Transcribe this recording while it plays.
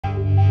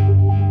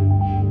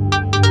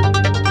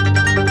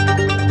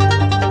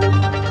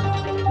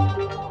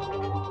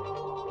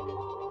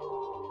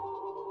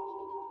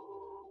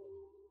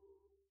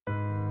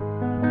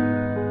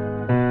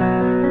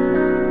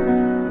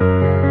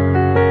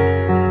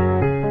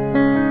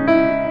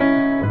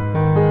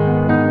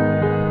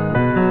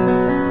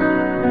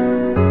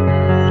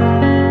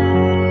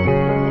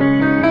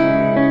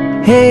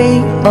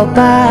Hey,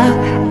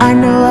 Opa, I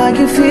know how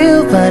you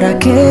feel, but I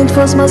can't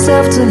force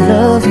myself to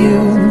love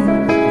you.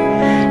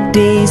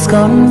 Days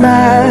gone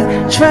by,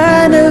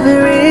 trying to be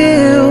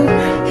real.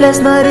 Let's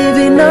not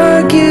even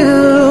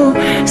argue.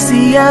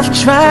 See, I've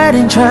tried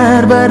and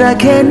tried, but I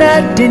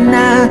cannot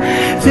deny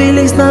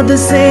feelings not the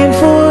same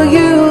for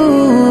you.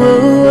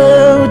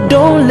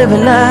 Don't live a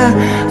lie.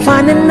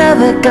 Find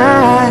another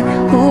guy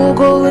who'll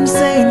go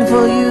insane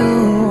for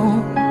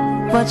you.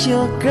 But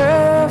your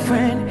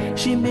girlfriend,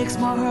 she makes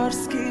my heart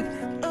skip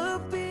a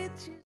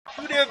beat.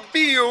 Who they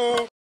be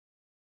you?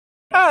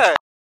 Hey.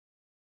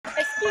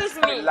 Excuse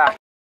me. Relax.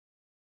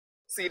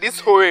 See this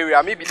whole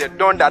area, maybe they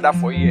done that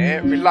for you. Eh?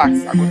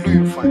 Relax, I go do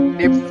you fine.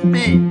 They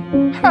be.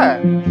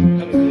 Hey.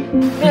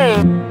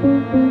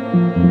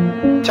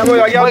 Chamo,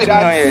 you're yelling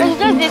that. It's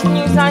just this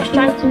nuisance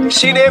trying to.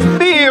 She they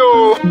be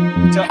you.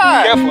 Be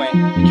careful, eh?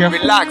 Be careful.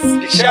 Relax.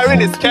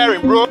 Sharing is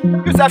caring, bro.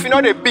 You say if you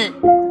know they be.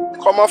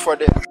 Come on for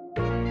them.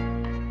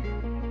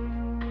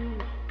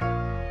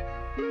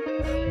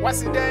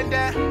 What's it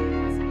there?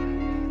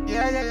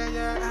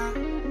 Yeah.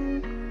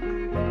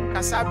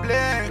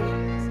 Casablanca.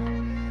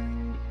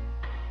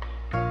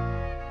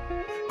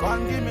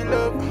 Come give me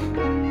love.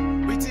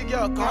 Pretty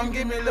girl, come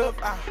give me love.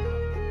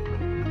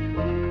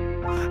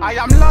 I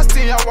am lost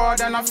in your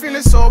world and I'm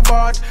feeling so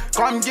bored.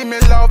 Come give me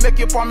love, make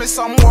you pour me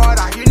some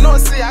water. You know,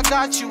 say I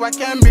got you, I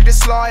can be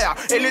this lawyer.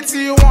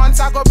 Anything you want,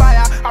 I go buy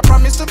her. I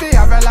promise to be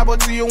available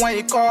to you when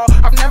you call.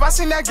 I've never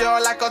seen a girl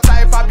like a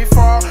type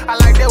before. I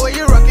like the way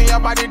you rocking your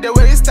body, the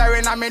way you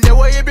staring at me, the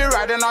way you be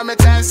riding on me,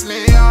 turns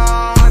me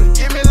on.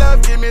 Give me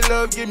love, give me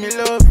love, give me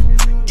love.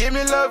 Give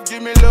me love,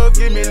 give me love,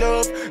 give me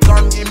love.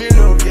 Come give me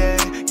love, yeah.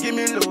 Give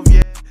me love,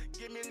 yeah.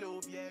 Give me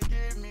love, yeah.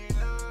 Give me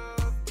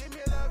love. Give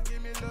me love,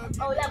 give me love.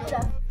 Oh, that's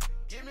that.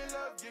 Give me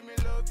love, give me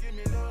love, give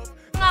me love.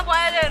 Nga boy, I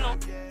don't know.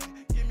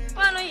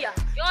 Why no ya?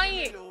 You're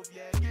in.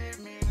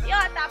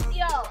 You're tap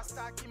yo.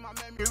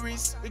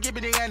 Memories, you give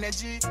me the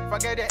energy,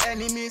 forget the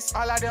enemies,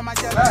 all of them are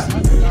jealous. You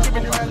give me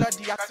the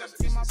melody.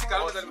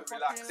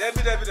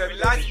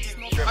 Relax.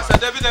 Masa,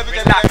 David.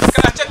 Can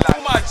I check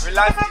too much?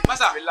 Relax.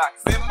 Masa, Relax.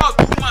 me mouth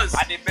 2 months.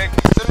 I dey beg you.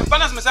 So me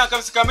balance me say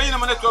come see come in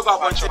money to go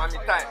about.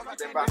 Mami time.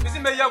 Me see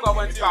me ya go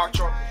about you. Mami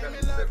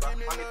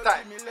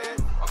time.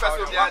 Okay,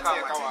 so be at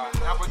here, kawa.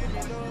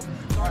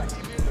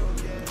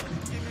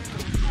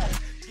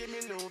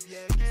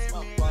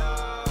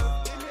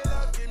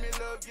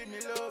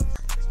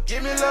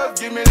 Give me love,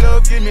 give me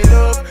love, give me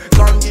love.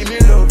 Come give me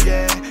love,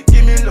 yeah.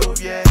 Give me love,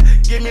 yeah.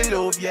 Give me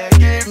love, yeah.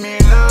 Give me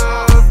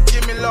love.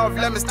 Give me love,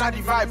 let me start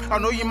the vibe. I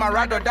know you might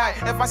ride or die.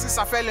 Ever since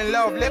I fell in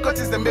love,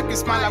 Legotis they make me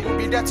smile. I would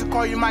be there to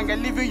call you man,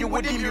 and leaving you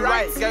wouldn't be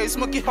right. Yeah, you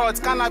smoking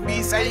hot,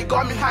 cannabis, and you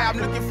got me high. I'm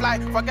looking fly.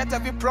 Forget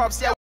every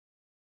props, yeah.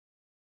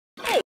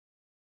 Hey.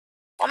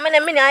 I'm in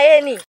a minute,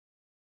 I ain't.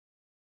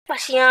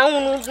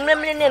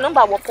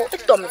 Number one for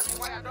it, Tommy.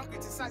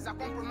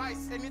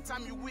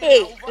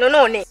 Hey, no.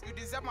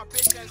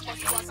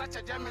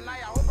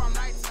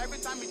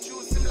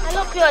 I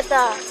look you at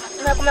that.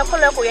 I'm going to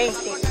call you for your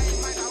instinct.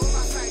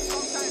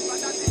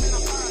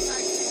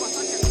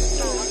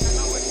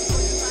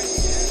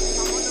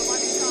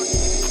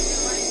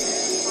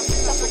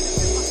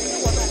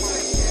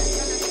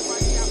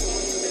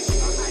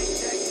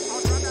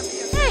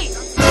 Hey,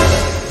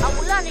 I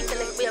will learn it to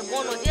be a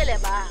bono dealer.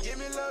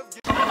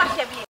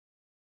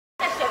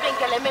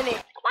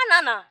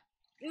 Banana.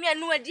 Me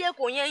no idea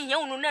ko yen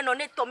unu ne no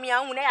ne tomi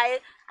ahun ne aye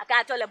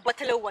aka tole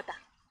bottle water.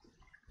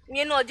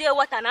 Me no idea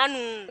water na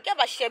nu. Ke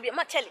ba shebi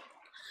ma tell.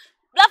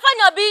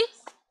 Blafanyobi.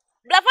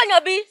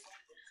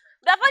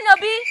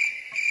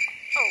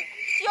 Oh,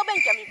 ti o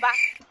benja mi ba.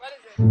 What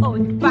is it? Oh,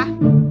 ba.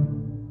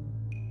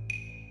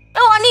 E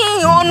woni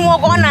onu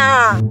ogona.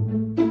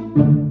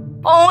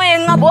 Oh,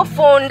 en abo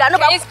phone da no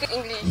ba speak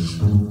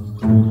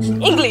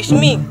English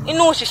me.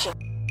 Inu shishi.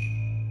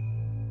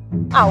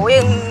 Ah,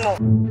 we no.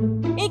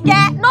 Ike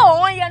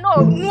no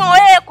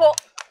eko.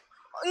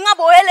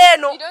 Ngabo ele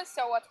no. You don't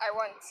sell what I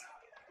want.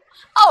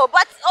 Oh,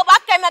 but oba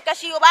kemeka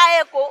shi oba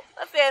eko.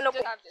 Efe no.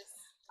 Just have this.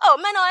 Oh,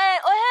 me no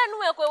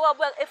no eko wo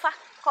efa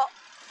ko.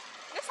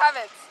 Just have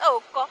it.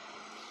 Oh, ko.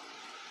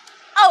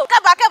 Oh,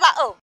 kaba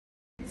oh.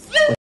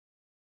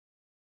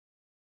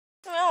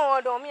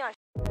 Me do me.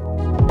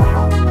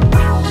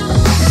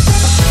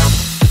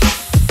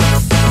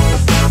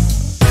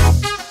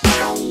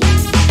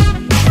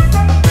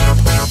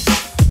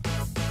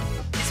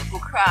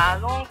 A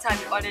long time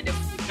you ordered the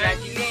food. We are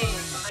delaying.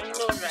 I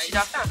know, right? We should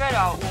have prepared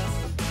our own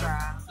food.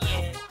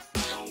 Yeah.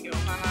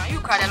 You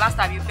cried the last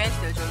time you bent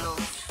the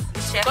jollof. The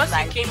chef because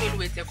like, you came in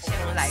with a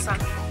concern like a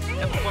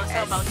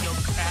concern about your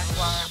craft.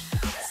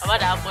 About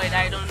that boy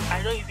that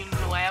I don't even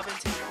know. I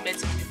haven't met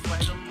him before. I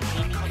don't know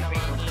anything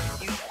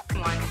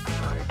about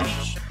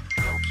him.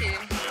 Okay.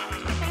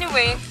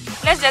 Anyway,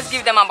 let's just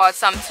give them about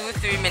some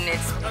 2-3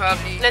 minutes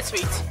probably. Let's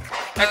wait.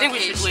 I think we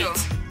should wait.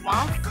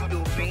 One food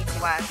will bring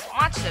to us.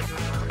 Much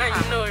I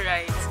know,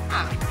 right?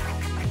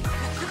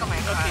 Look at my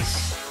car.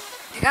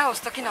 Okay. The guy I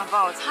was talking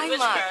about. Hi, Which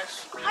Mark.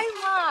 crush? Hi,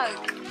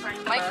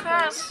 Mark. My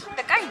crush.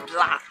 The guy in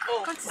black.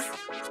 Oh. Can't you see?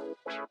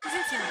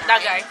 Isn't he nice? That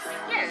guy?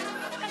 Yes.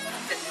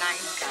 He's a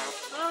nice guy.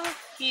 Oh,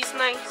 he's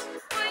nice.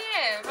 Oh,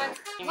 yeah. But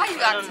why are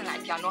you acting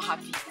like you're not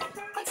happy?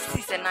 Can't you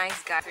see he's a nice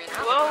guy?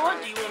 Well,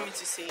 what do you want me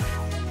to say?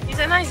 He's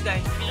a nice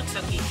guy. He looks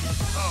okay.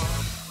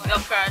 Oh.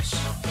 Your crush?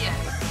 Yes.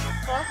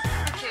 Huh?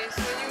 Okay,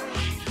 so you...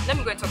 Let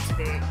me go and talk to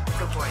the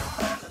boy.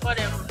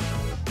 Whatever.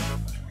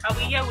 I'll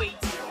be here waiting.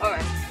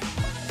 Alright.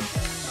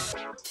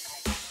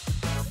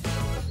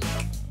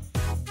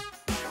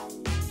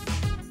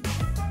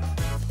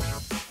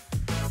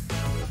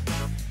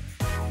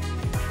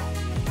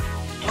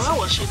 Why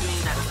was she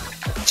doing that?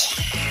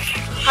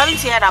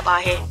 Haven't you heard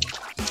about her?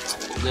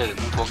 Girl,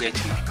 don't forget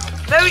me.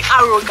 Very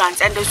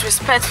arrogant and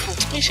disrespectful.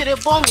 You should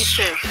have born with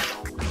her.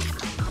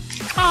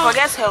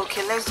 Forget her,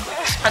 okay? Let's go.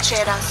 I'll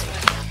share that.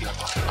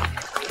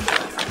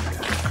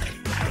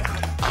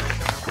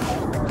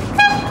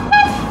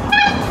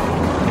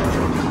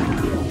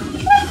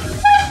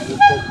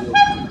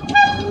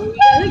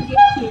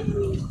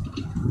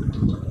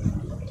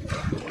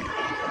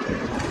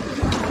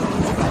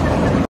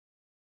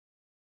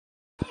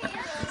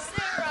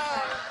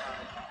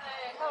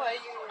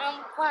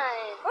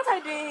 What are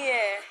you doing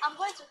here? I'm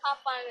going to have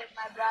fun with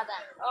my brother.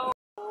 Oh,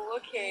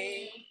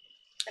 okay.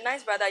 A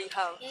nice brother you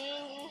have.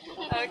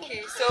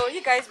 Okay, so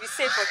you guys be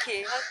safe,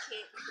 okay?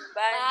 Okay.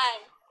 Bye.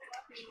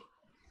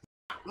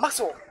 Bye.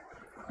 Maxwell,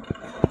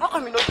 how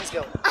come you know this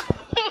girl?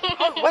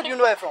 Where do you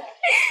know her from?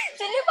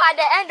 She live at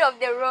the end of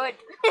the road.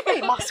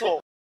 Hey,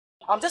 Maxwell,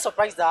 I'm just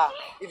surprised that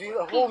if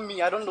you hold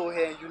me, I don't know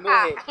her, you know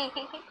her.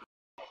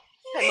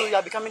 I know you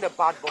are becoming the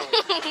bad boy.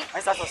 I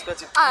start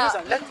suspecting.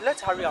 Listen,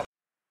 let's hurry up.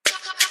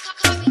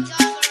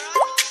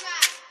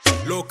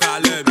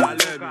 Local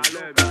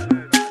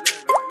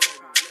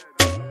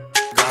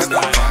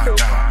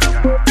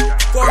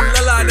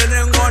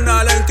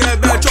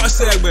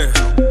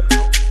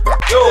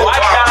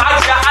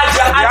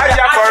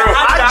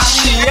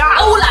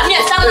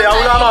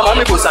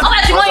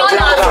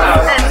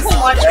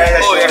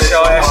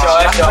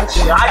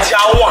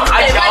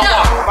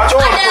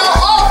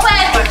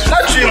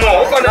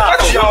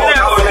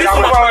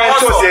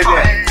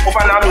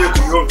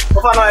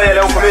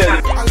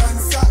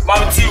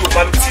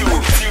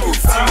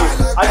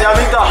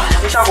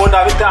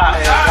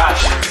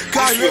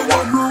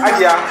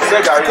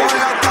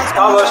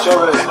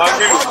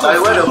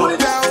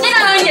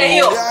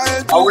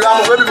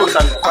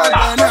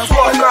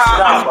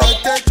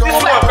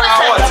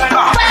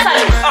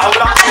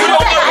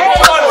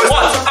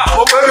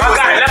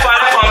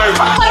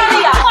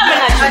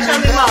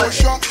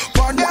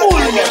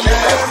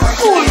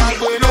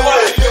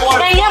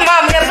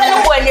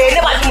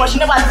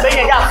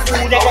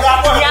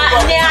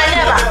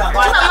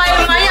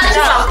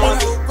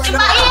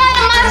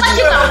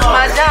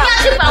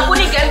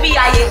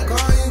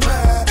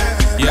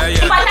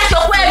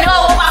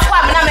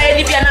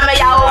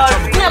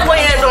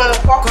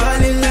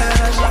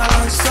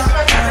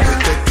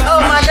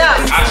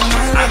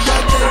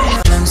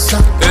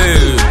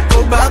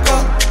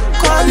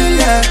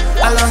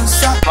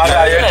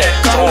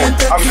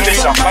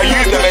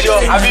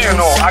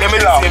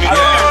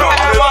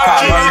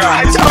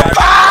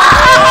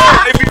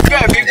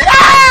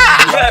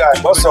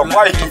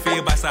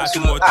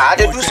I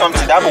did do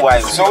something that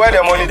way. So where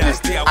the money is?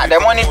 The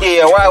money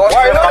there. Why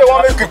you know they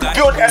want me to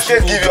build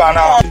estate give you an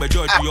hour?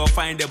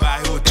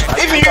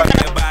 If you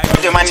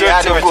the money,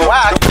 I don't go.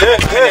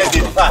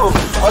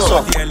 What's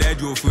up? Make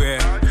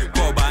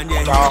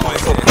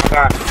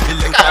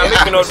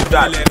not do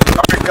that.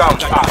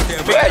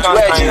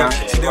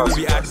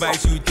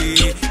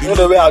 You know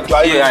the way I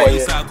drive you for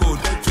you.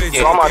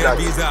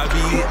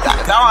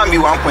 That one be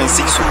 1.6.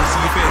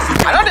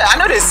 I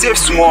know they save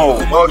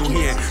small.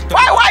 Okay.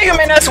 Why you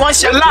menace one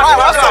share?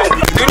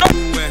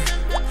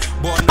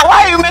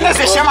 Why you menace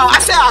the shaman? I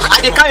say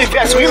I can't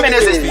invest. You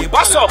menace it.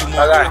 What's up?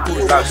 Alright,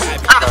 relax.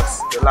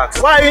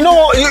 Why you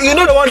know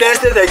the one that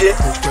estate again?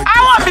 I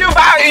want you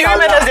back. You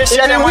menace the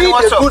share. If we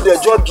do the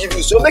job give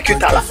you, so make you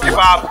tell us.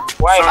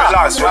 Why?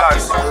 Relax,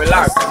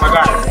 my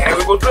guy. And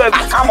we go do it.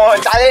 Come on,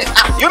 Charlie.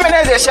 You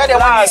menace the share.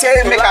 The one you say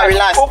make her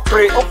relax.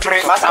 Pray.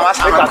 Massa.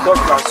 Make her talk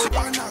now.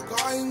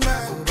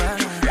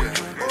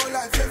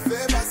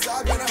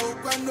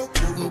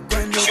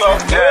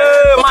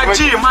 Hey, my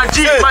G.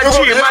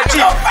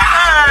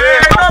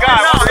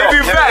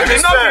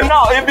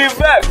 It be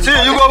back. See,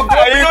 you go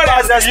you know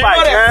that's the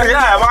spike.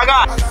 Yeah, my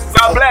God.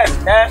 God bless.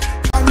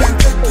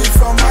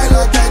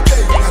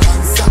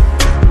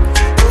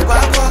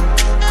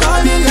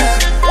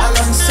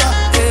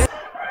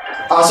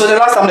 So the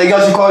last time the girl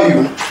she call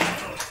you,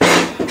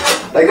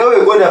 the girl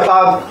will go to the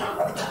pub,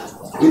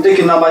 you take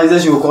a number,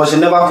 she will call, she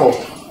never call.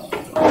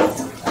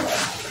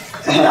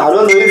 I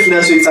don't know if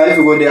next week if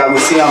you go there, I will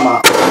see her,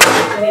 man.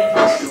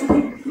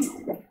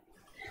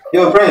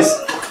 Yo, Prince.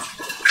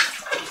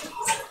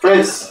 Can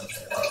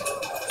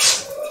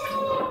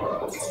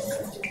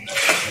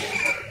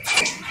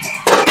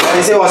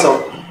you say what's up?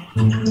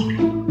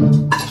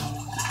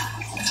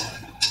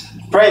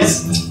 Prince.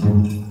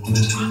 Hey,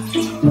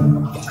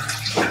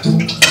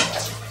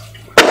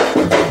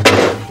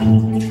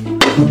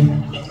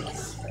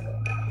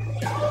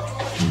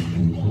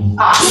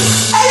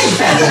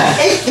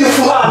 you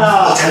fool!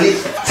 Charlie.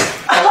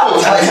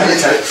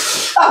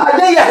 I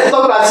think you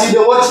talk about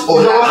the what?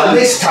 Oh, no,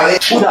 Charlie.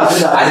 Who that?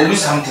 I do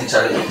something,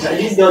 Charlie.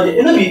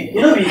 You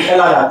know be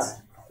hella that.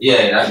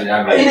 Yeah, that be.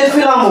 You dey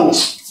feel am o.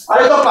 I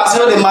talk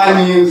about the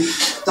man you.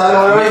 Charlie,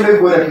 already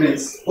make go the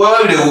place. Where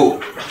will they go? You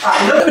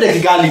don't be the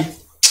Kigali.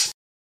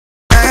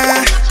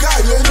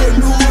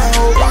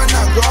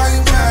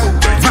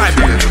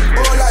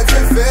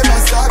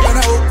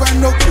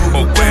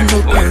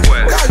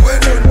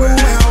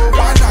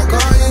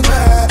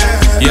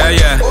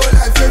 Yeah.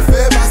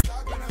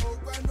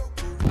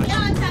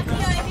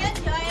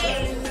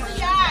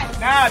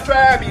 Nah,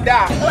 try me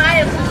that. See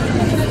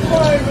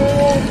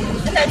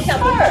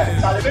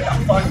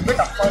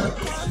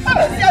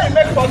how you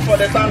make fun for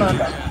the town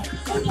under. I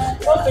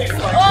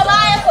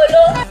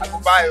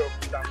could buy you.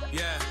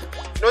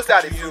 No, say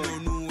how they feel.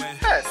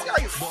 Yes, see how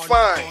you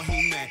fine.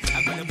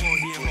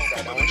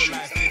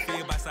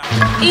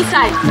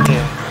 Inside.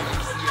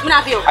 I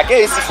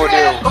get AC for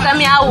them. I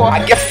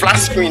get flat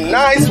screen,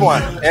 nice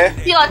one. I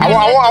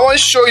want to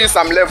show you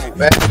some level.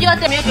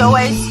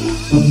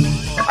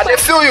 I they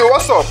feel you.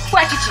 What's up?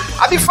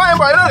 I be fine,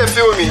 but you know they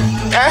feel me.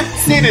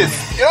 See this?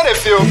 You know they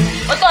feel.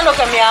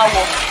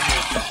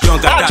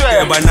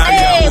 Today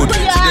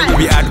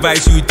we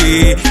advise you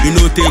take. You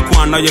know take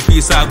one now your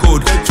piece of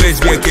code. Trace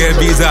be care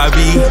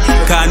vis-a-vis.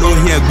 Can't no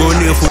hear go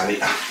near for.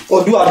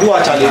 Oh, do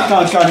Charlie.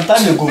 Can't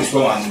time you go.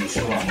 Show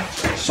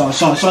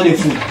the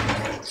food.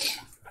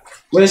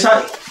 Where is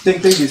that?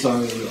 Take this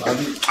one.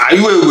 Are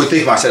you able to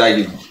take my set I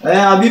did?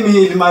 I'll be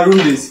me in my room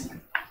this.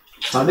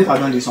 I think I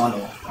done this one.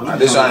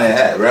 This one,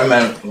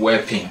 Ramen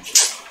wear pink.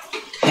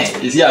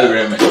 Is he a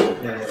Ramen?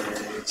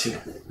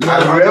 I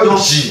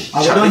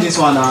done this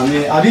one.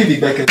 I'll be big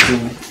bucket too.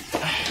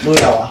 No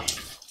yawa.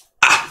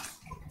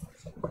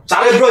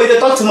 Charlie, bro, you dey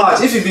talk too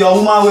much. If you be a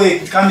woman way,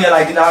 come here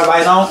like that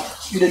right now.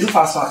 You dey do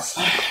fast.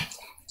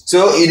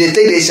 So you dey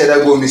take this shit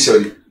that go miss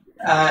you.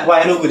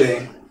 Why no go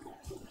there?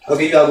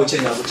 Okay, you go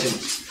change.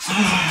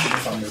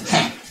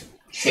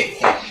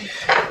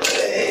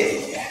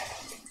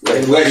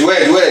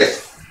 Wait.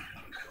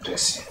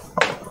 Yes.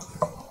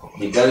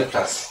 The girl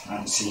plus.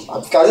 See.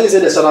 Because they say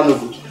the salad no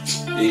good.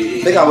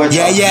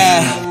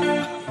 Yeah.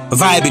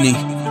 Vibing.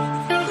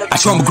 I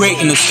show them great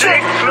in the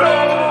shit.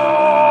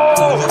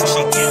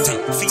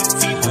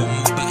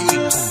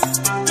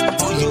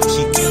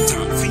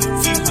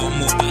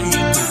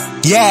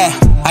 Yeah,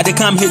 I dey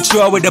come hit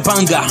you with the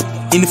banger.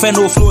 In the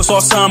fendo flows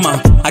all summer.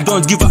 I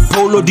don't give up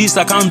polo this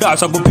I count out.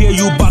 So I go pay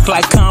you back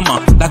like karma.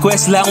 Like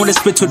Westlife on the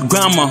spit with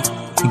grammar.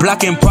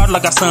 Black and proud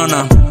like a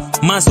sauna.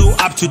 Man so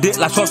up to date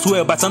like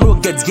software, but I know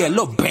get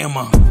look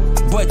bama.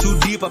 Boy too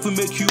deep I feel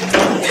make you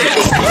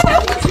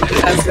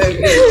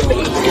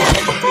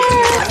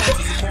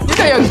Look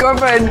at your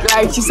girlfriend,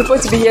 like she's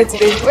supposed to be here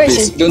today. Where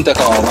is she? Don't talk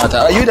about matter.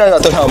 Are you that are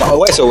talking about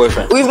where's your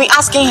boyfriend? We've been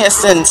asking her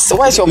since.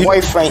 Where's your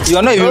boyfriend? You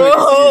are not even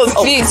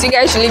Please, you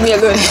guys should leave me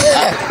alone.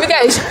 You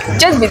guys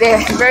just be there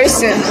very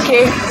soon,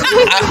 okay?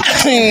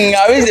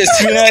 I wish the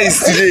sooner is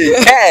today.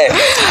 Hey,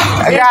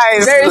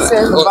 guys, very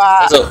soon.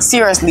 But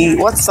seriously,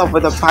 what's up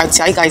with the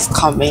party? Are you guys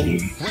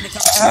coming?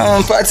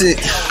 Party.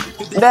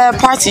 The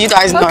party, you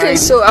guys know. Okay,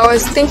 so I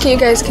was thinking you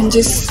guys can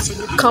just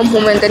come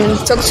home and then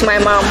talk to my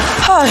mom.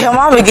 Oh, your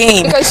mom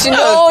again. Because you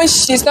know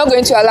she's not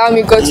going to allow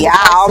me to go to the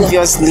party.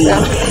 Obviously. So,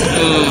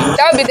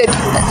 that would be the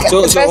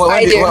best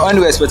idea. When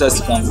do you expect us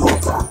to come?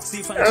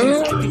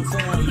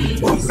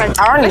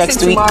 Around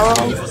next week. Tomorrow.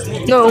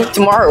 No.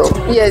 Tomorrow?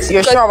 Yes.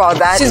 You're sure about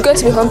that? She's going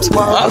to be home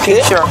tomorrow.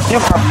 Okay, sure. No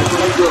problem.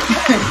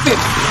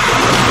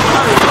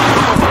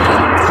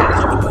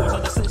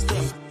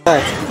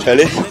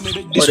 Charlie,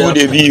 this one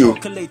they be you.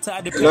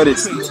 Not it.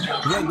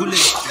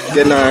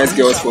 Get nice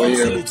girls for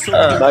you.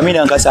 I mean,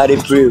 I pray.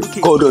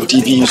 God of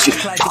TV, you see.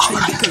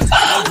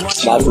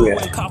 That way.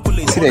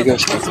 See the girl.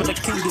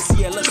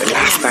 The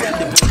last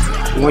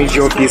time, when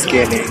you this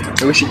girl,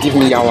 when she give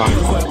me yawa.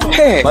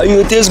 Hey, but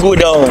you taste go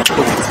down.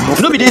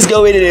 No be this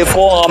girl where they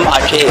form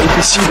okay. If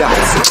you see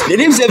that, the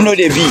names have no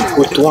they be.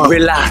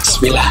 Relax.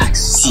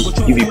 See,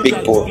 you be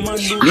big boy.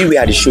 Me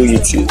where I show you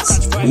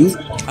things.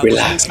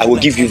 Relax. I will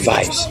give you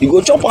vibes. You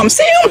go chop. I'm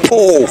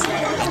simple.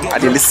 I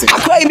dey listen. I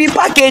can't be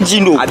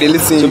packaging, you know. I dey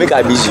listen. So make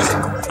I busy.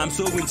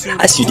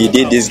 As you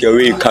date this girl,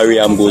 where you carry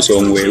am go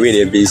somewhere, where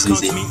the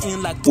basis is.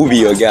 Who be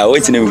your girl?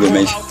 What's the name we go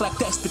mention?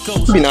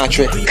 Be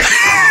natural.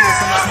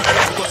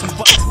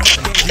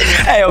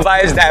 Hey, your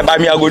vibes die, but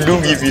me I go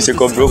do give you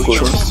second broke.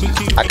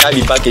 I can't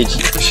be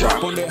packaging. Sure.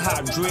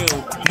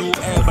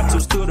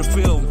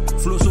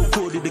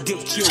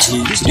 gift you.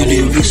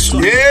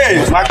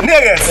 Hey, my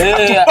niggas.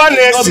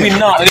 Charlie, what be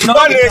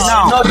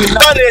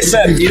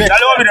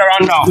the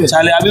rundown?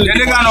 Charlie, I be the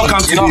nigga not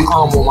come today.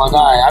 Come, my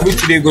guy. I be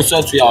today go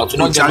sort you out.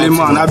 Charlie,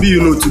 man, I be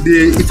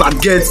today. If I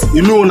get,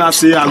 I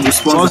say I go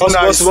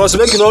sponsor.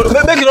 Make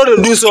you not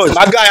do so.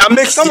 My guy, I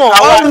make. Come on, I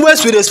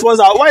always with the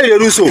sponsor. Why you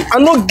do so? I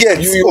not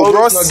get. You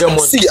always not get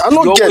money. See, I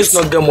not get. Always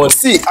not get money.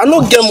 See, I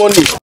not get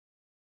money.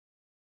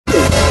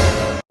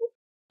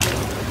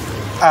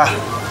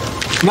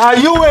 Now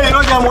you way you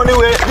not get money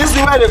way. This is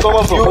where they come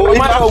up from. If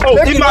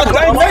my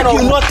client make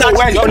you not touch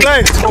when your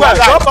client,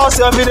 drop out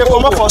every day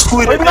come up for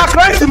school. If my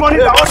client the money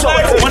that also.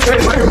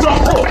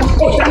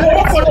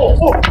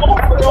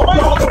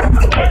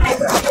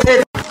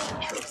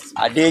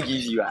 I dare give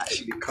you.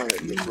 She dey come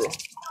with me, bro.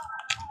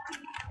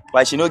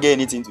 But she don't get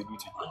anything to do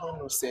today. I don't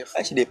know, safe.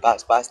 She dey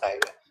pass time.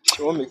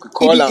 She won't make you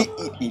call her.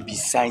 It be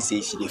sign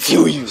say she dey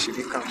feel you. She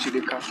dey come.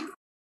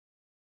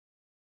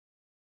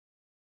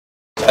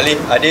 Charlie,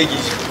 I dare give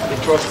you.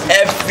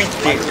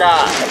 Everything.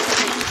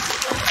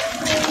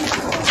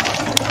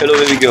 Hello,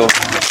 baby girl.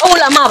 Oh,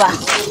 la maba.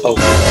 Oh.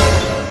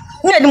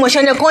 You need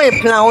motion to go a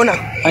plan.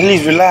 At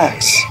least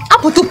relax. I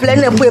put two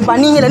plan a boy,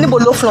 banning and a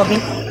bolo floppy.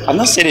 I'm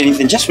not saying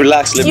anything, just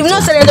relax. You've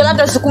not said the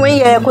letters to come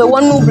in here,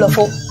 one new bluff.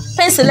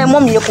 Pencil and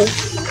mommy.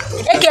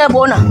 Eke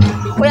bona.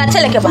 We are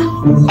telling you.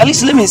 At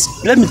least let me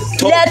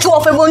talk. Let two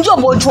of a bon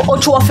job or two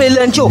of a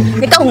luncho.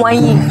 They can't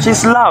whine.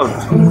 She's loud.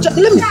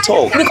 Let me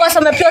talk. Because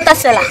I'm a Piota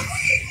seller.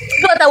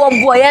 Piota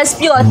one boy, yes,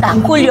 Piota,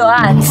 cool your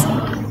heart.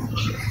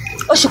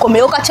 Oh, she come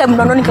over to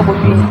no one can be.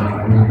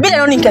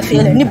 Bill on in cafe,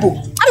 Nibu.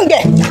 I'm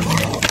there.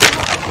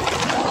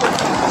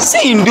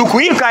 See, in Duku,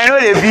 you can know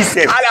the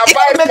business. I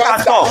have make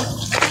her talk.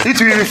 It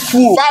will be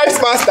full. Vybz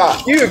master,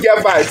 you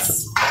get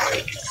vibes.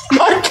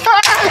 My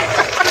God.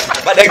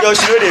 But the girl,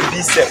 she know the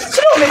business.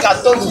 She don't make her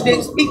talk. She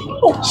dey speak.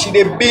 Oh, she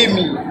dey pay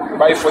me.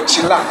 But for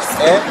chillax,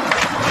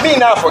 me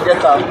now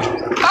forget her.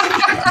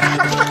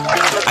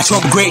 I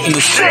talk great in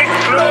the street.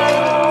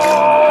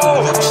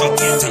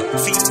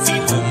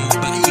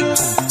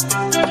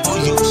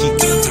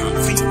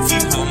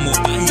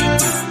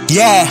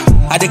 Yeah,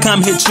 I dey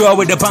come hit you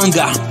with the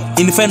banger.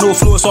 In the fendo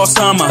flows all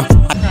summer.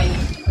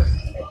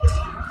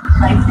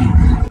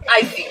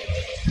 Ivy.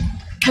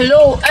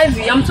 Hello,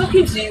 Ivy. I'm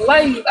talking to you.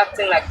 Why are you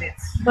acting like this?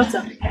 What's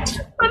up?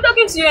 I'm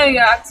talking to you and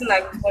you're acting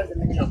like what's the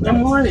meaning of that?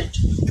 I'm worried.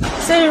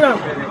 Sarah,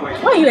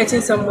 why are you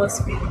letting some more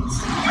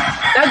spirits?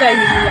 That guy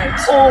really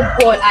likes you. Oh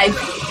God,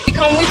 Ivy.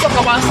 Can we talk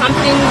about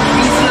something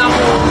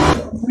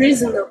reasonable?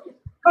 Reasonable.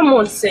 Come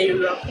on,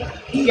 Sarah.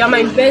 You are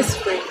my best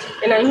friend,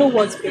 and I know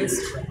what's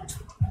best.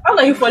 How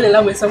can you fall in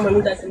love with someone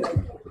who doesn't like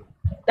you?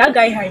 That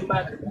guy high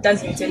back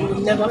doesn't, and will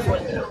never fall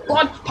in love.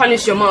 God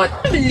punish your mouth.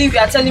 I can't believe you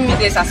are telling me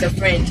this as a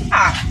friend.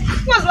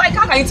 What's like?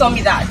 How can you tell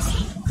me that?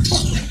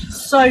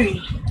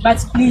 Sorry, but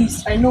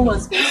please, I know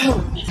what's best.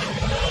 No,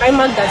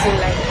 Iman doesn't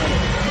like you.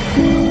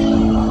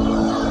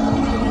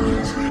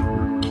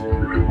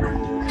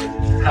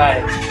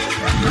 Hi.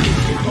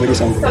 What is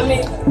something?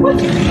 Sammy, what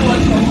do you really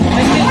want from me?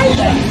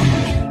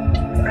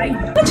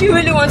 What do you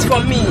really want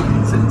from me?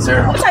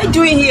 Sarah. What are you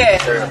doing here?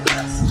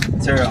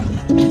 Sarah,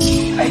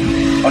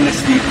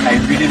 honestly, I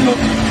really love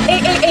you. Hey,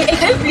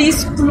 can you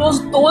please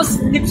close those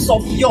lips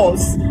of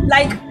yours?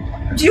 Like,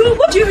 what do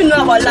you even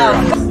know about love?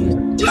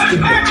 Just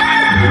give me a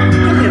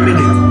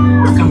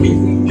minute. Look at me,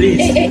 please.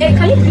 Hey,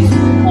 can you please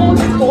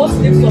close those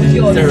lips of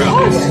yours? Sarah.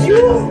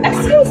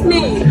 Excuse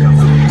me.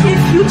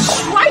 If you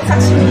try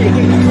touching me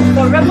again, you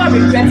will forever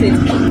regret it.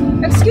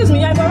 Excuse me,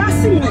 you're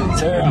embarrassing me.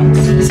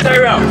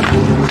 Sarah.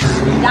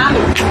 Damn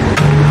it.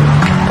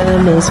 I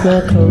miss my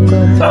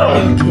cocoa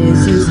butter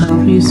kisses.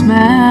 Hope you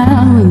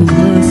smile when you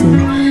listen.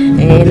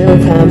 Ain't no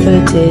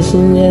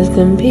competition, just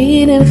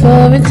competing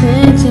for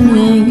attention.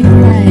 Yeah, you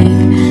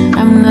right.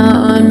 I'm not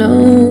on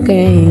no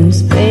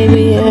games,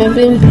 baby. I've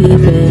been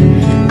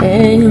peeping,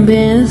 and you've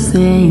been the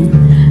same.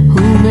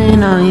 Who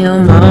been on your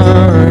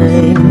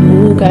mind?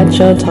 Who got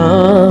your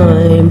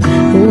time?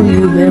 Who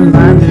you been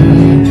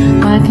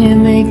bothering? I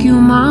can't make you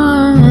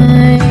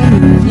mine.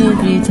 You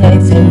be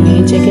texting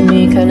me, checking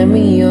me, calling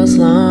me your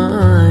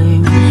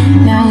slime.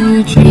 Now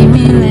you treat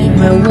me like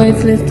my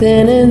wife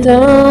lifted a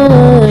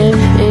dime.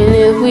 And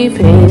if we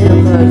paint a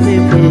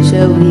perfect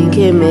picture, we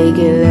can make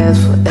it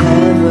last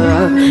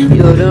forever.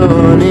 You're the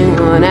only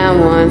one I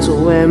want to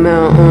wear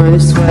my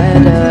orange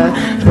sweater.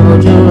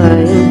 Told you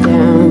I am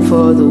down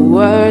for the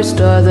worst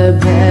or the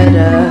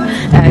better.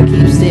 I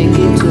keep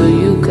sticking to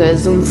you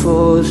cause I'm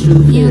forced to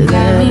be. You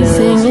got me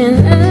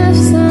singing love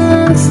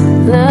songs,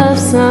 love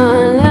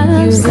songs,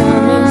 love songs. You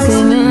got me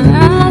singing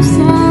love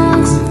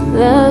songs,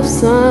 love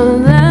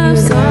songs, love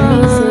songs.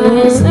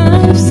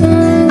 Love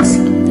songs,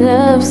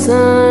 love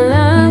songs,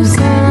 love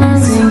songs.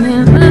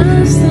 Singing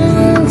love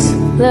songs,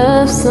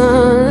 love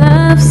songs,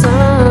 love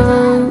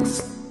songs.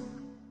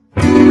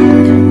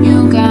 You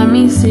got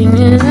me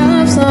singing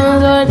love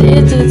songs, or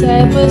it's the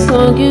type of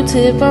song you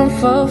tip on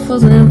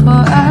fofos and pour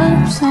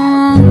up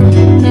song.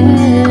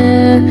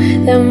 Yeah,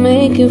 that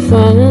make you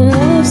fall in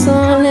love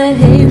song. That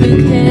hate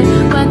me care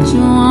what you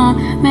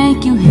want.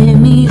 make you hit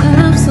me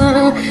up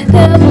some.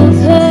 Devil's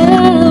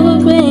hell,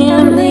 baby,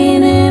 I'm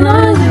leaning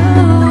on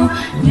you.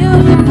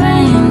 You've been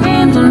playing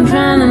games, I'm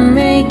trying to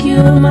make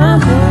you my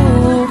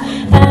boo.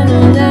 I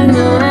don't take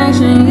no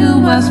action,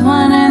 you bust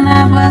one and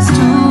I bust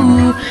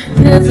two.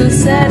 Feels a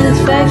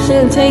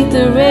satisfaction, take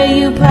the ray,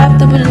 you pop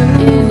the balloon.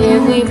 And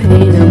if we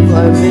paint a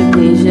perfect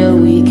picture,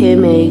 we can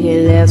make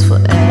it last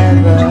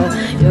forever.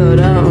 You're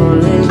the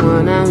only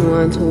one I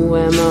want to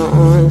wear my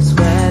own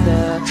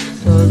sweater.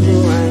 Told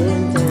you I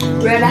am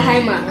down. Brother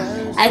Hyman,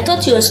 I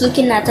thought you was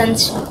looking at Aunt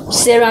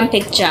Serum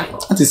picture.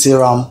 Auntie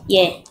Serum?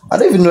 Yeah. I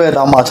don't even know her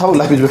that much. How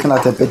would I be looking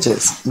at her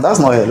pictures? That's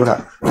not her. Look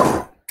at.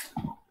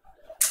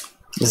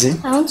 You see?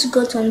 I want to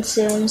go to Aunt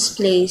Serum's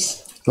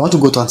place. You want to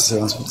go to Auntie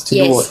Serum's place? To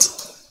do what?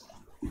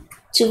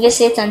 To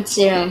visit Aunt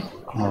Serum.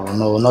 Oh,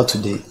 no, not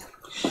today.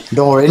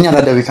 Don't worry. Any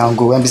other day we can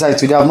go. And besides,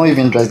 today I'm not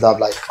even dressed up.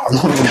 Like, I'm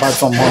not even back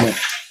from morning.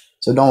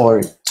 So don't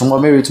worry.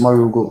 Maybe tomorrow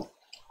we'll go.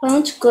 I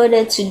want to go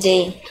there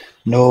today.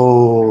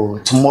 No,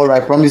 tomorrow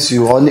I promise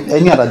you. Or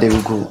any other day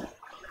we'll go.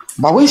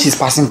 But when she's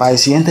passing by,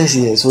 she enters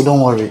here. So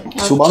don't worry. Okay.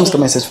 So I'll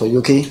come message for you,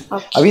 okay?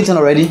 Have you eaten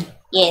already?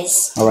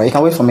 Yes. Alright, you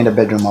can wait for me in the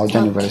bedroom. I'll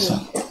join you very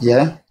soon.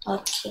 Yeah?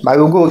 Okay. But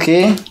we'll go,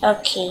 okay?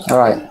 Okay.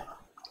 Alright.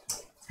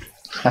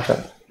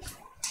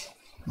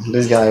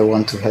 This guy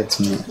want to hurt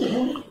me.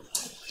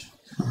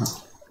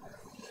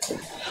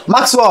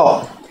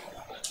 Maxwell!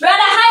 Brother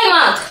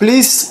Hyman!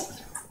 Please.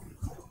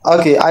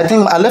 Okay, I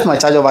think I left my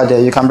charger over there.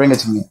 You can bring it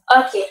to me.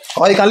 Okay.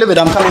 Or you can leave it.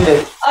 I'm coming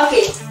there.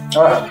 Okay.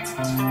 Alright.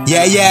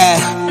 Yeah.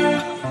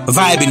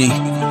 Vibing it.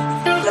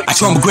 I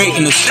show I'm great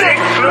in the shit.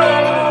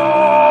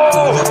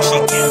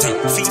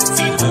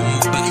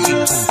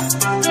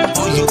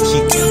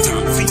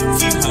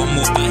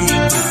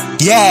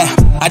 Yeah.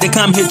 I dey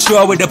come hit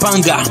you with the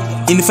banger.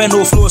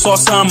 Inferno flows all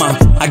summer.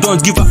 I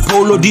don't give up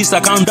polo these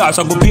like I'm dark.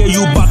 So I go pay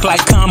you back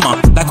like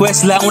karma. Like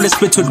Wesley on the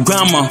spit with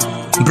grammar.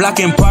 Black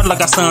and proud like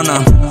a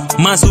sauna.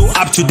 Man so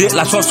up to date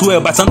like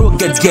software, but I don't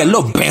get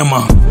look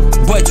bama.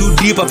 Boy too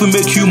deep, I will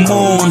make you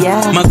moan.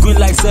 Yeah. My green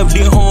light self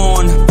they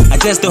on. I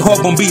just the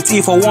hub on BT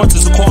if I want to,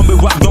 so call me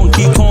Rock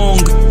Donkey Kong.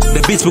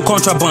 The beats with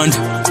contraband,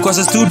 cause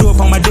it's too dope,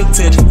 I'm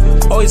addicted.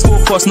 Always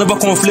focused, never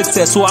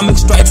conflicted. So I make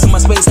stripes in my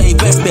space, I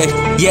invested.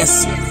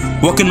 Yes,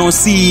 walking on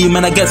sea,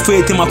 man, I get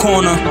faith in my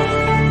corner.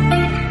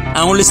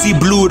 I only see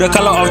blue, the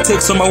color of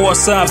text on my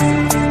WhatsApp.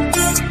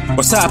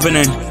 What's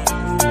happening?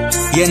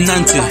 Yeah,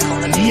 Nancy.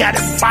 Yeah, the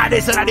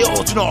baddest and the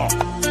old no.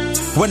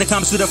 When it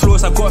comes to the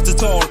flows, I've got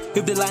it all.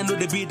 If the line know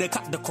the beat, they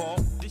cut the call.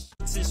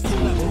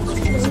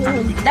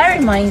 That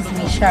reminds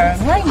me, Sharon.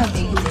 Why not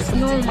doing this?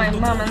 No, my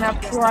mom and I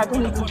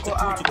don't even go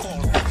out.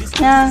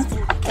 Yeah.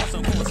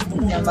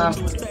 No, mom.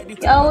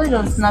 You're always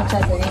on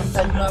Snapchat and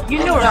Instagram.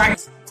 You know, right?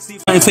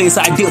 Fine face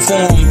I did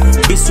form.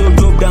 Bitch so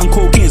dope than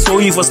cocaine. So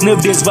if I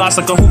sniff this verse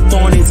like a hooked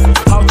on it.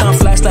 How time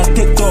flash like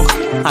TikTok.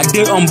 I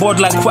did on board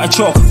like quite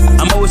chalk.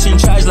 I'm always in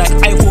charge like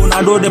iPhone.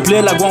 I know they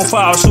play like one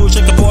file. So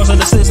check the pause of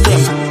the system.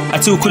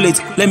 Articulate.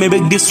 Let me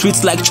make these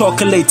streets like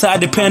chocolate. I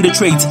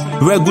penetrate.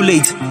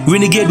 Regulate.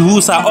 Renegade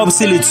rules are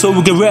obsolete. So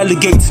we can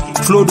relegate.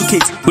 Flow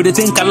ducate. With the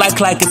thing I like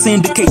it's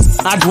indicate.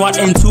 Add 1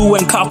 and 2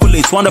 and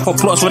calculate. Round of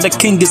applause when the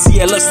king is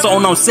here. Let's all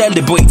now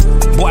celebrate.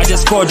 Boy I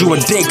just called you a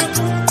dick.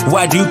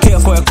 Why do you care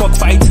for a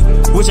cockfight?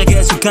 Which I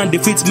guess you can't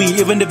defeat me,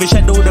 even if you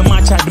shadow the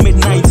match at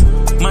midnight.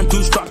 Man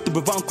too strapped to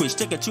be vanquished.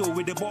 Take a chill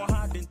with the ball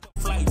hard in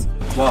flight.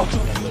 Wow,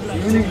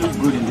 you really look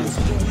good in this.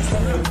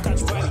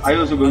 Are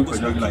you also going for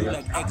jogging like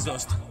that?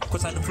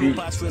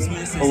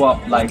 Oh wow,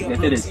 like the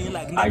thing is,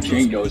 I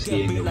train girls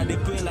here. I do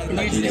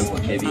them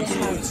work every day.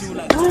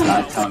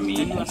 That tell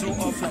me,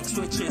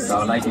 so I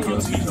would like the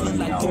girls to join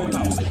me now.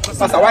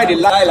 Pastor, why they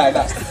lie like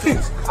that?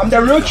 I'm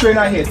the real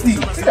trainer here. See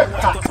the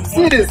car.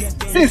 See this.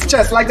 See his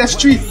chest like the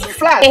street.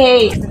 Flat.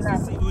 Hey.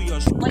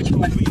 What you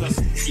want?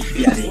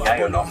 See, yeah, the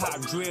guy or not.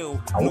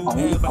 I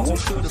won't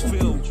show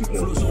something with you.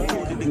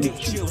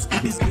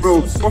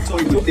 Bro, what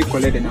for you take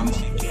collect the number?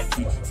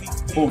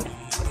 Oh.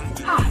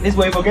 This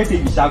boy forget to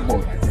be shark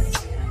boy.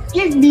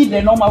 Give me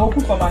the number, I will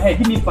put for my head.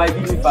 Give me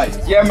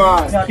 5. Yeah,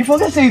 man. Yeah, you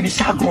forget say you be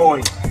shark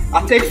boy.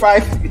 I take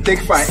 5, you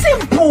take 5.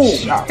 Simple.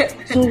 Yeah.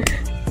 So,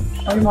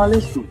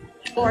 let's go.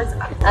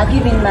 I'll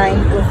give him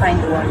 9, go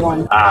find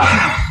one.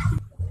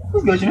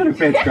 This girl, she not a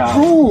friend crowd.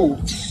 Bro.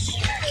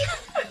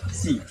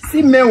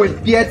 See men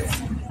with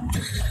beards.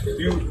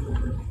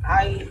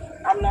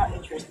 I'm not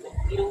interested.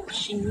 You know,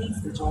 she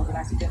needs the job, and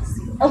as you can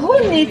see. Oh, who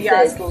needs it?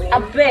 I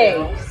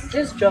beg.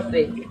 Just drop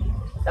it.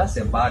 That's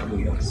a bad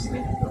way of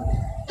saying it.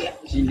 Yeah.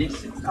 She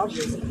needs it.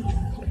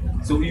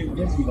 So you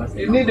just give us.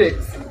 You need it.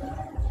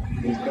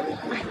 I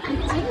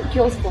need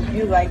girls from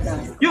you right now.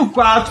 You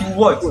go out to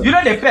what? You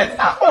know the pet.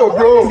 Oh,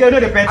 bro. You know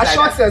the pet. I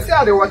short sense. See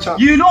how they watch out.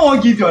 You don't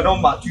want to give your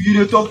number to you.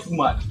 They talk too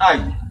much.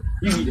 Aye.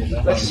 You need it.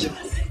 Let's shit.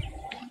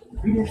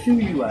 We can feel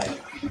you, aye.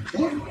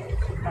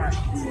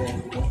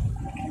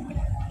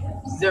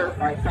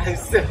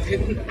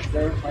 0557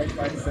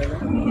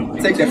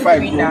 0557. Take the 5.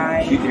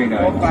 39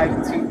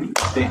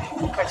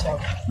 452. Catch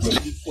up.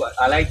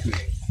 I like you.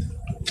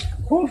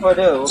 Who for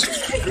those? I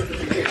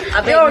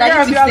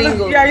bet you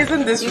single. Yeah,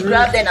 isn't this you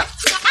grab them up.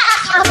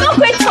 I'm not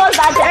quite sure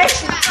that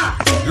direction.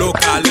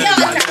 Local.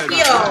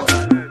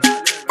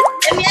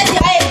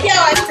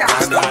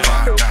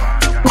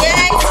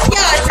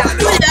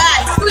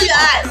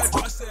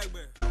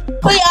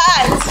 Pull your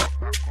eyes.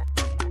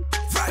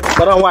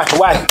 But why?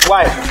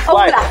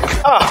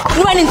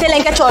 You want to tell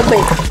and catch your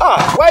way.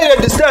 Why you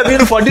disturb me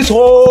for this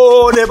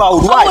whole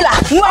neighborhood? Why?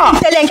 You want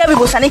to tell and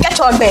catch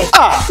your way.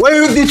 When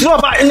you did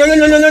not buy no,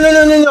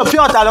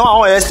 pure talent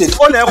on estate.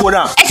 On the hold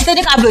on.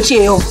 Estate can block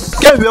you.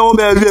 Can't be on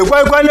baby.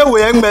 Why no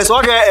way mess?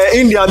 Okay,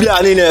 India be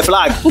an in a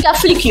flag. You can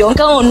flick you,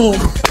 no.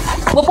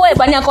 Popo e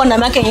bani akona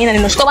make yina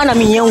no stop na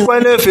miyen. Why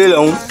no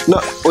fail?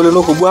 No, ole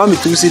no ko bo am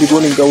 2 city go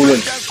nin ga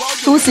wulen.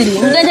 2 city.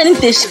 Nje ni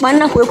tesh man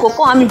na ko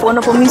ko am bo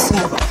no promise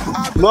mo.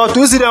 No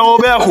 2 city o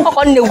be ku.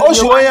 O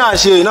so yan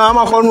se na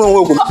ma ko nu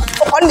o ko.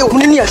 O ne wu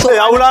ni so.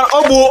 Ya wula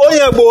obo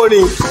oye gbo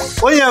ni.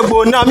 Oye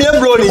gbo na mi e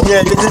bro ni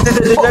yen.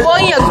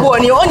 Oye gbo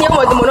ni o ni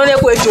mo de mo no le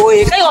ko ejo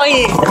e. Kai o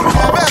yin.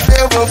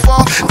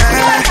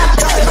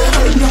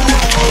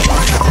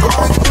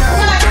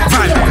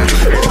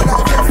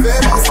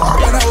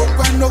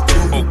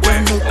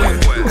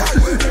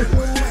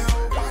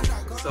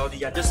 So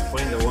they are just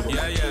playing the word.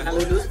 And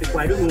with those people,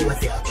 I don't know what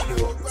they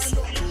actually want.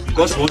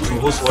 Because we want to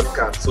host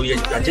podcast, so you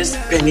are just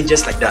paying it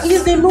just like that.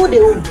 Yes, they know they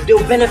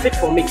will benefit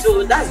from it,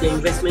 so that's the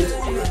investment.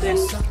 Then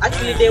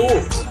actually they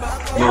won't.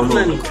 They have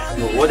money.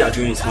 No, what they are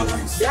doing is not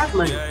money. They have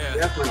money.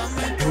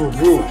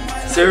 Bro,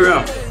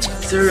 Serum.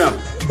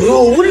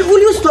 Bro, will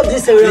you stop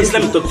this, Serum? Please,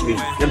 let me talk to you.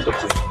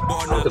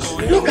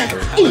 Look at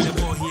him.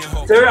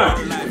 Serum.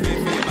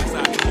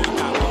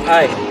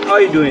 Hi, how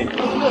are you doing?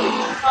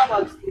 How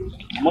about you?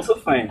 I'm also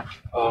fine.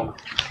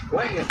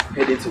 Where are you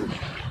headed to?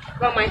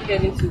 Where am I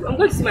heading to? I'm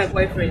going to see my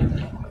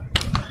boyfriend.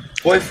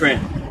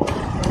 Boyfriend?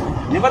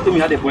 You never told me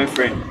you had a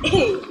boyfriend.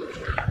 Hey,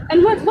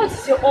 and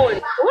what's your own?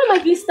 Why am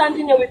I being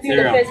standing here with you in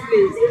the first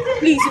place?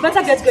 Please, you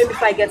better get going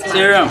before I get mad.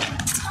 Serum.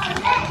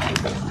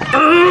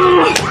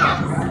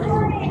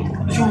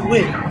 You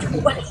wait.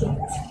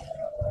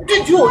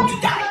 Did you want to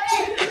die?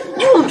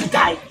 You want to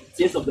die?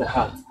 Things of the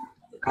heart.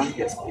 Can't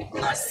explain.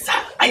 Sir,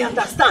 I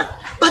understand.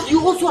 But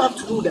you also have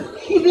to know that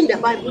even the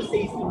Bible says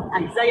in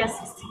Isaiah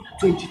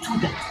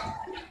 60:22 that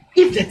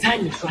if the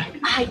time is right,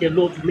 I, the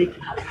Lord, will make it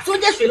happen. So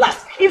just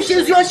relax. If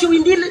she's yours, she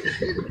will deal it.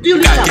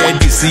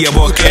 Can't see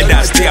about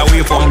that. Stay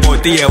away from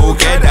what they are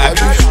okay. That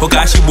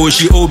Okashi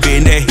Boshi obey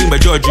him,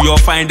 but George, you'll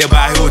find the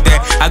buy hotel.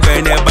 I'm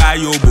going to buy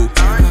your book.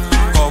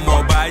 Come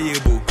on, buy your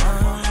book.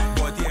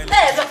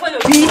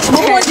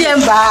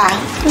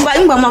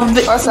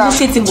 What's up?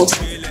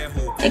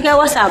 Okay,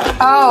 what's up?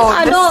 Oh,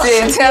 I don't.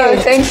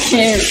 Thank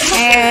you.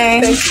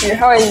 Thank you.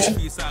 How are you?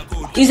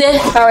 Is it?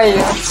 How are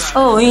you?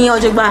 Oh, in your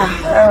job.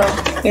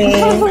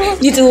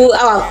 You too.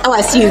 I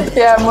was you.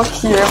 Yeah, I'm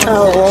okay.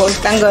 Oh,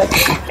 thank God.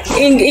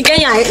 In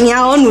Kenya, you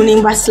are on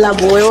running basla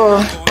boy.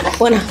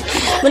 When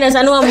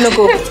I know I'm not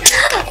go.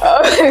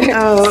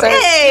 Oh,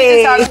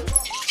 hey.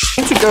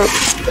 Need to go.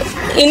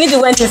 You need to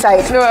went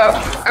inside. No,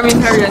 I'm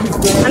in hurry.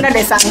 Under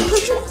the sun.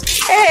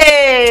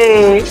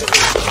 Hey.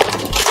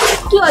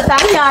 You are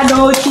tired,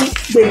 don't you?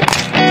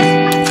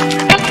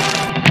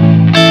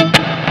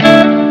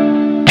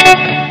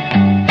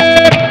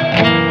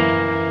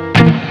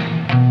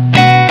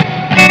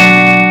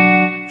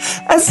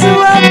 I see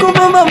what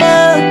come mama.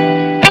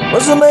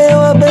 What's the matter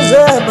with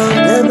Bezza?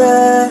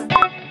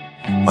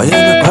 Why you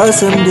the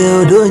person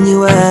they don't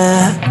you in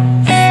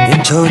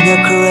your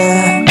career?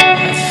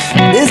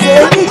 This is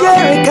the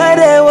Jerry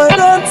Kade what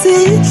don't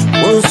see.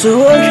 What's the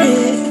worry?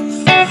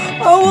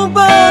 Oh,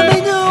 baby,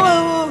 you.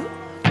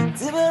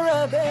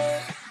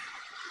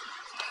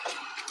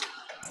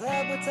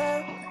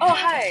 Oh,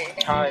 hi.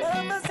 Hi. Good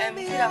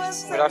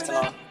afternoon. Good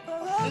afternoon.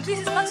 Please,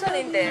 is Maxwell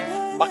in there?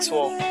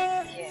 Maxwell.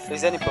 Yeah.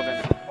 Is there any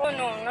problem? Oh,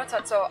 no, not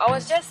at all. I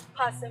was just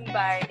passing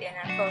by and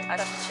I thought I'd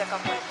have to check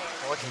up on him.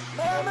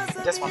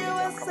 Okay. Just 1 minute.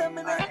 I'm coming.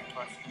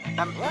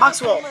 All right.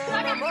 Maxwell.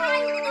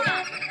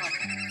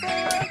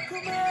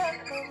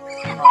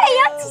 Hey,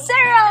 Auntie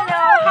Sarah.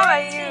 How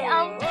are you?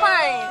 I'm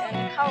fine.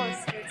 And how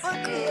was it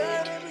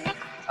today?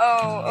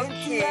 Oh,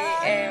 okay.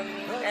 And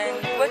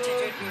what did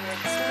you do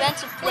next? We went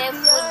to play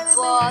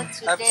football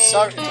today. I'm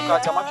sorry to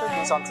cut. I'm actually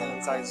doing something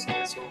inside,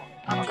 so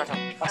I'm catch up.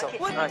 That's all.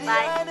 Okay, Right.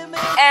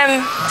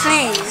 bye.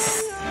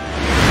 Please.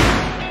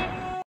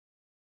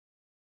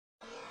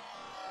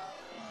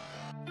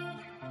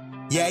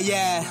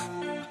 Yeah.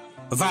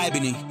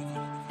 Vibing.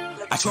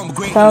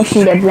 Self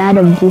in the blood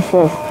of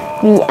Jesus.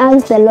 We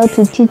ask the Lord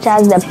to teach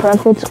us the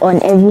prophets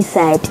on every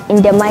side.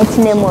 In the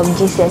mighty name of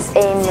Jesus,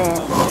 amen.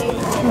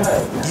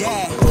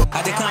 Yeah,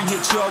 I come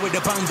hit you with the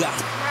banger.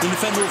 In the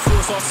federal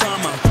force or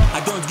summer. I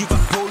don't give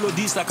up polo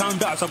these like I'm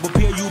dark. So I go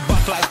pay you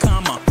back like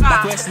karma.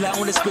 Like wrestler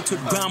on the spit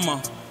with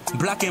grammar.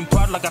 Black and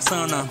proud like a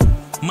sauna.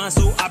 Man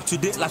so up to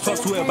date like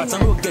software, but I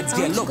know get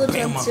look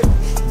Emma.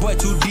 Boy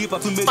too deep, I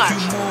feel make you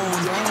moan.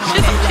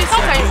 She's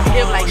not trying to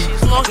behave like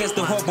she's not. I guess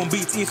the hop on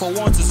beats if I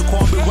want to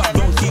call me rap,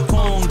 don't keep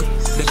on.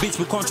 The beats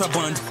with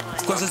contraband,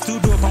 cause it's too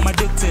dope, I'm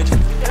addicted.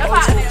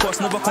 Also, of course,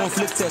 never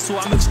conflicted, so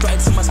I make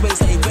strides in my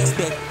space, I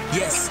invested.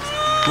 Yes,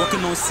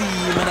 Walking on sea,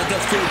 man, I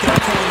get fake in the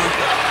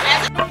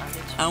corner.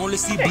 I only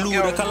see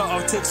blue, the color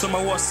of text on my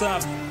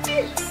WhatsApp.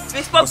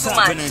 We spoke too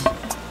much.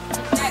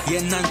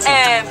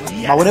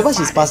 But whenever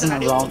she's passing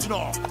around,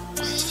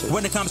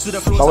 when it comes to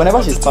the flow, but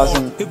whenever she's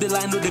passing, if the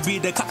line know the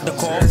beat, they cut the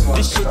call.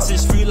 This shit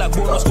is free like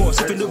bonus scores.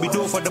 If you be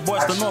doing for the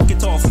boys, to knock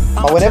it off.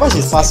 But whenever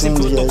she's passing,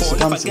 yeah, she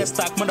comes here.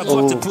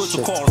 Oh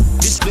shit.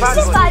 This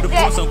is like the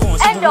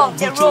end of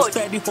the road.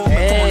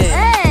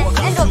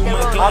 End of the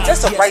road. I'm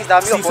just surprised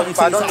that me or if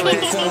I don't know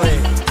it.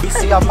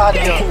 See, I'm bad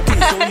here.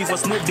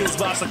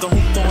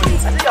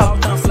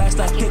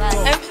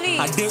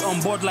 I did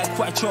on board like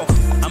quite chalk.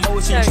 I'm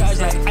always in charge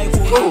like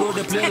iPhone.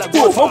 They play like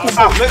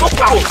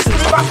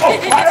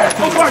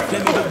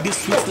let me make this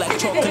sweet like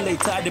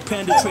chocolate. I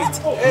penetrate,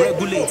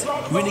 regulate.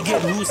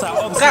 Renegade rules are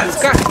obsolete.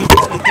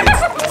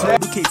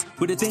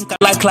 With the thing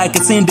I like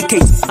it's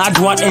indicates. Add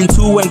 1 and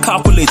 2 and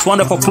calculate.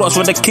 Round of applause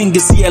for the king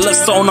is here.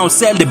 Let's all now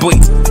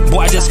celebrate. Boy,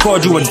 I just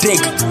called you a dick.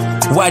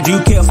 Why do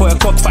you care for a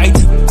cockfight?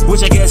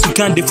 Which I guess you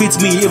can't defeat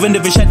me, even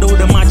if you shadow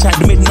the match at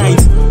midnight.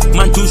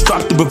 Man too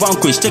strapped to be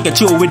vanquished. Take a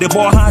chill with the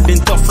ball hard in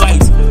tough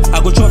flight. I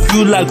go chop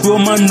you like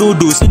Roman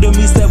noodles. See the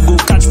step go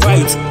catch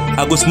fight.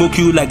 I go smoke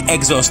you like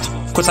exhaust.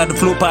 Cause I the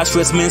flow past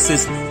stress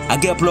menses. I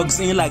get plugs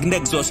in like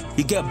Nexus.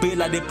 You get paid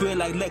like they pray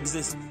like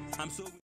Lexus. I'm so